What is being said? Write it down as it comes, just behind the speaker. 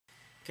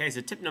Okay, so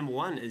tip number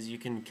 1 is you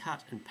can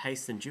cut and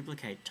paste and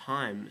duplicate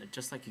time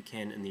just like you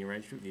can in the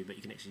arrangement view, but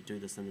you can actually do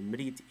this in the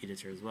MIDI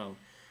editor as well.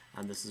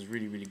 This is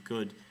really, really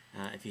good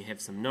if you have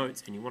some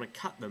notes and you want to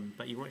cut them,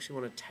 but you actually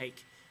want to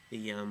take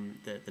the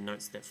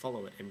notes that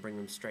follow it and bring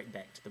them straight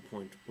back to the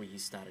point where you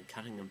started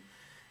cutting them.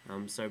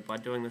 So by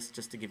doing this,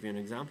 just to give you an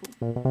example,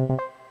 I'm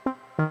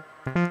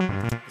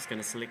just going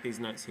to select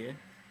these notes here,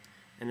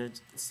 and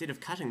instead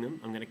of cutting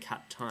them, I'm going to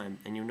cut time,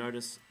 and you'll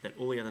notice that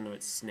all the other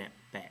notes snap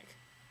back.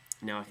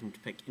 Now I can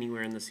pick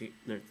anywhere in this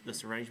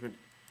arrangement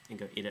and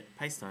go edit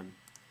paste time,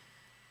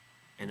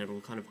 and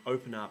it'll kind of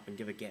open up and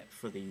give a gap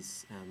for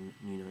these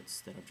new notes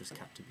that I've just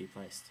cut to be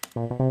placed.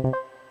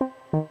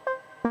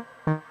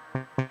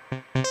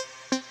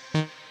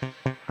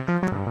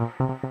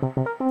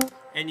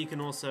 And you can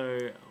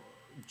also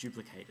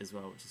duplicate as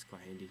well, which is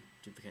quite handy.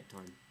 Duplicate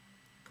time,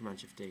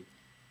 Command-Shift-D,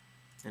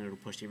 and it'll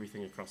push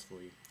everything across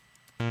for you.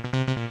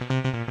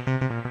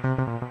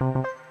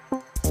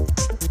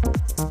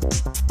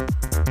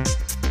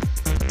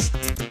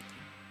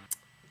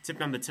 Tip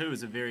number 2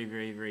 is a very,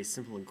 very, very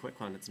simple and quick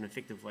one. It's an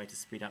effective way to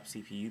speed up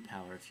CPU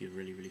power if you're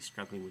really, really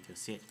struggling with your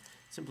set.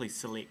 Simply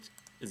select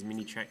as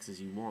many tracks as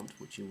you want,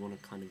 which you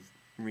want to kind of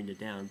render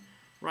down,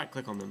 right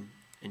click on them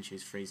and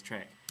choose freeze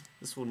track.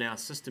 This will now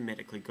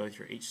systematically go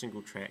through each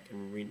single track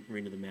and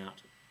render them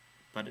out,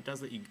 but it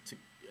does let you,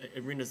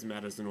 it renders them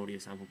out as an audio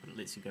sample, but it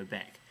lets you go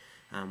back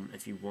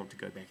if you want to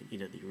go back and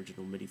edit the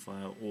original MIDI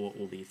file or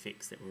all the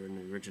effects that were in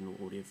the original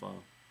audio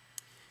file.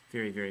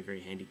 Very, very, very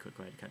handy, quick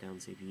way to cut down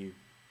the CPU.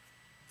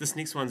 This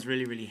next one's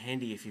really, really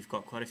handy if you've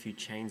got quite a few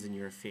chains in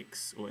your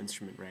effects or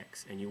instrument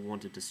racks and you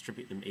want to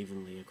distribute them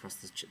evenly across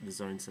the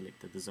zone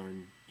selector, the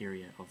zone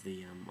area of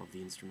the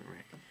instrument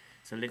rack.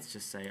 So let's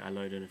just say I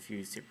load in a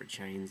few separate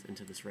chains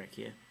into this rack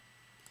here.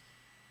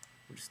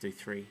 We'll just do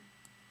 3.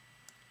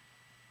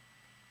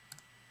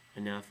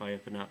 And now if I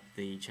open up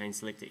the chain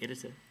selector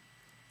editor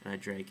and I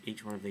drag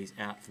each one of these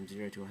out from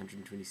 0 to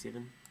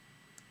 127,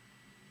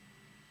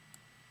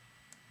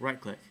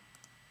 right click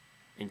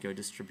and go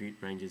distribute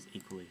ranges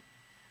equally.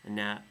 And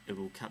now it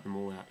will cut them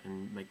all out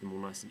and make them all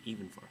nice and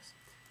even for us,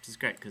 which is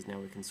great because now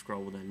we can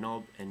scroll with our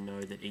knob and know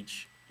that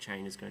each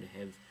chain is going to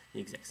have the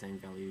exact same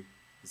value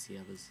as the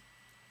others.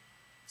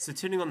 So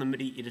turning on the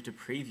MIDI editor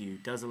preview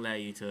does allow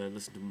you to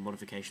listen to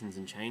modifications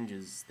and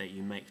changes that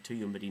you make to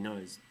your MIDI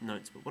notes,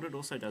 but what it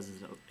also does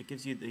is it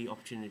gives you the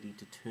opportunity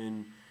to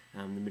turn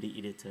the MIDI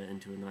editor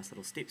into a nice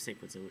little step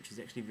sequencer, which is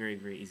actually very,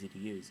 very easy to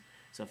use.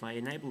 So if I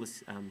enable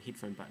this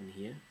headphone button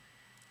here,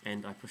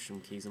 and I push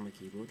some keys on my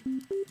keyboard,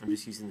 I'm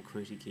just using the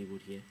QWERTY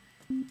keyboard here.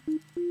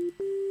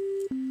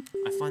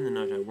 I find the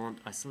note I want,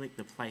 I select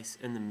the place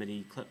in the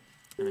MIDI clip,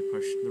 and I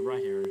push the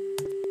right arrow,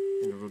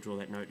 and it'll draw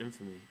that note in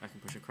for me. I can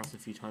push across a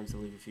few times to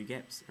leave a few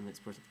gaps, and let's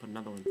put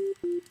another one.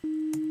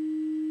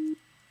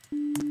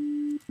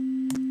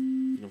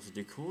 You can also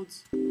do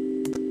chords.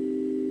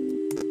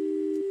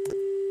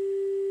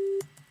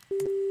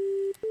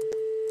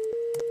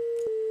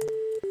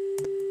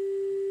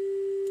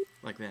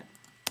 Like that.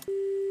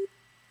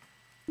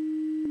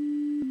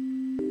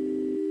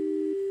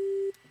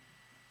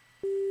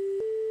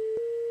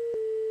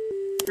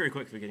 Very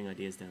quick for getting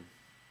ideas down.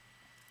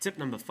 Tip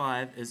number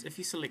 5 is if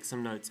you select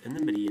some notes in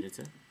the MIDI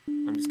editor,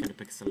 I'm just going to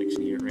pick a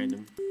selection here at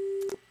random,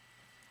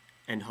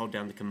 and hold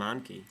down the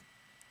Command key,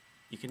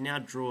 you can now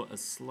draw a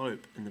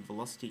slope in the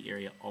velocity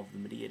area of the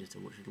MIDI editor,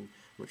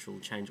 which will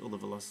change all the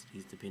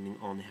velocities depending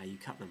on how you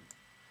cut them,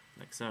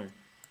 like so.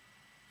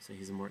 So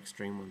here's a more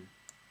extreme one.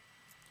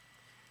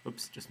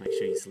 Oops, just make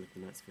sure you select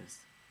the notes first.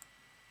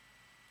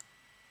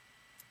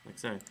 Like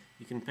so.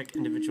 You can pick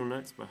individual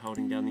notes by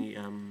holding down the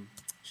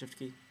Shift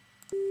key,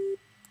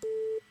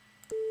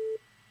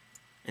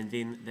 and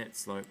then that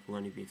slope will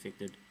only be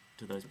affected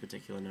to those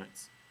particular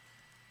notes.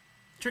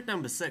 Trick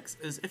number 6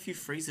 is if you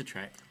freeze a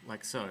track,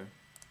 like so,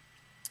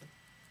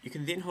 you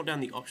can then hold down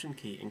the Option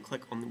key and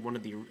click on one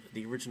of the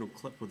original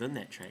clip within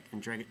that track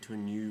and drag it to a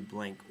new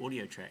blank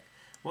audio track.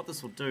 What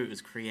this will do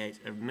is create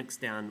a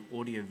mixed down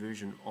audio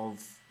version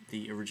of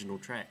the original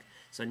track.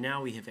 So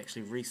now we have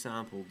actually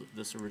resampled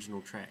this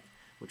original track,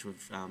 which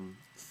we've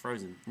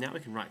frozen. Now we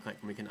can right click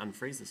and we can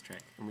unfreeze this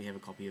track, and we have a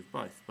copy of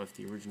both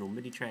the original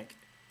MIDI track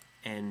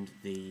and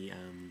the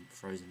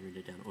frozen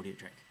rendered down audio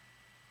track.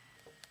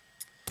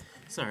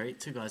 Sorry,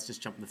 2 guys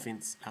just jumped the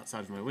fence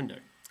outside of my window.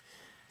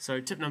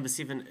 So tip number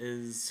 7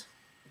 is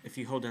if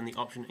you hold down the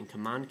Option and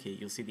Command key,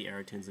 you'll see the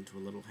arrow turns into a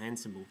little hand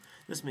symbol.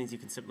 This means you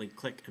can simply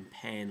click and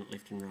pan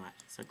left and right.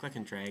 So click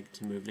and drag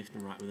to move left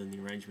and right within the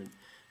arrangement.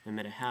 No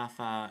matter how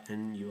far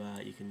in you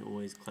are, you can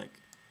always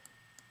click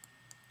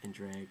and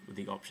drag with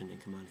the Option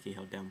and Command key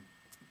held down.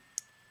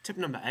 Tip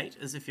number 8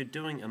 is if you're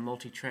doing a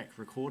multi-track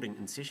recording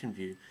in session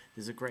view,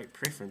 there's a great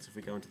preference if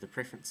we go into the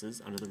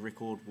preferences under the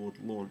record board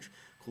launch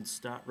called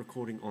Start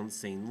Recording on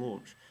Scene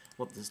Launch.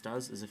 What this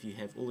does is if you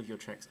have all of your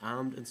tracks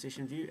armed in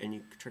session view and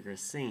you trigger a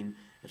scene,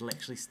 it'll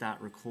actually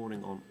start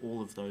recording on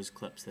all of those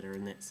clips that are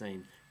in that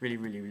scene. Really,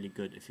 really, really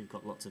good if you've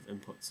got lots of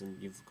inputs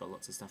and you've got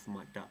lots of stuff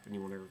mic'd up and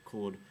you want to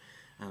record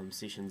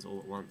sessions all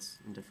at once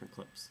in different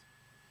clips.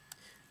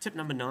 Tip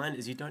number 9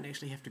 is you don't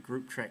actually have to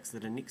group tracks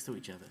that are next to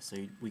each other. So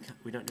we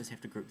don't just have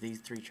to group these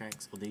 3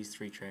 tracks or these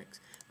 3 tracks.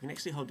 We can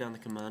actually hold down the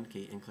command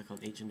key and click on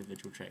each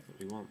individual track that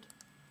we want.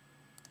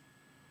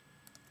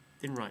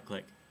 Then right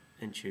click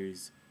and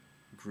choose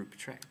Group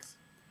Tracks.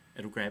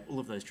 It'll grab all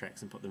of those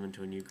tracks and put them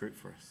into a new group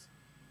for us.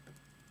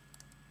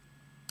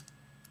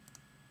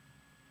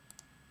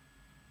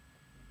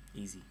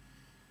 Easy.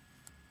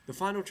 The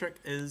final trick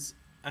is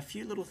a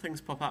few little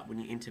things pop up when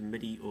you enter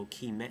MIDI or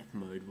key map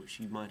mode, which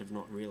you might have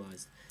not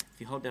realized.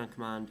 If you hold down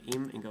Command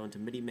M and go into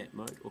MIDI map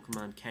mode, or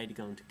Command K to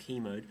go into key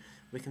mode,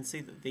 we can see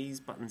that these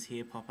buttons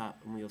here pop up,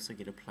 and we also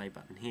get a play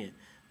button here.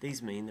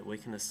 These mean that we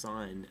can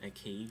assign a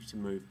key to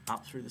move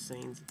up through the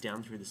scenes,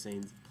 down through the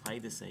scenes, play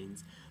the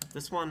scenes.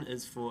 This one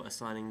is for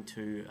assigning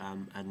to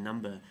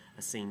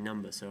a scene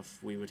number. So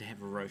if we were to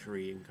have a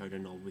rotary encoder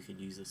knob, we could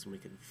use this and we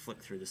could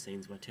flick through the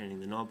scenes by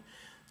turning the knob.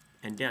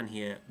 And down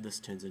here, this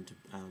turns into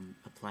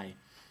a play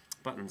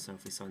button, so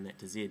if we assign that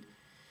to Z.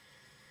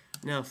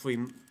 Now if we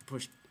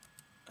push,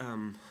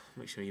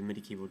 make sure your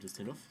MIDI keyboard is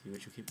turned off, your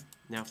virtual keyboard.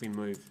 Now if we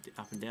move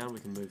up and down, we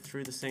can move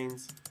through the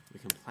scenes, we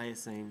can play a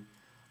scene,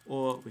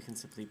 or we can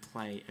simply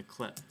play a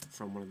clip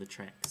from one of the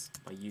tracks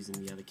by using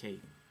the other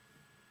key.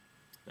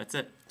 That's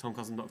it,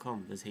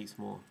 tomcosm.com, there's heaps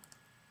more.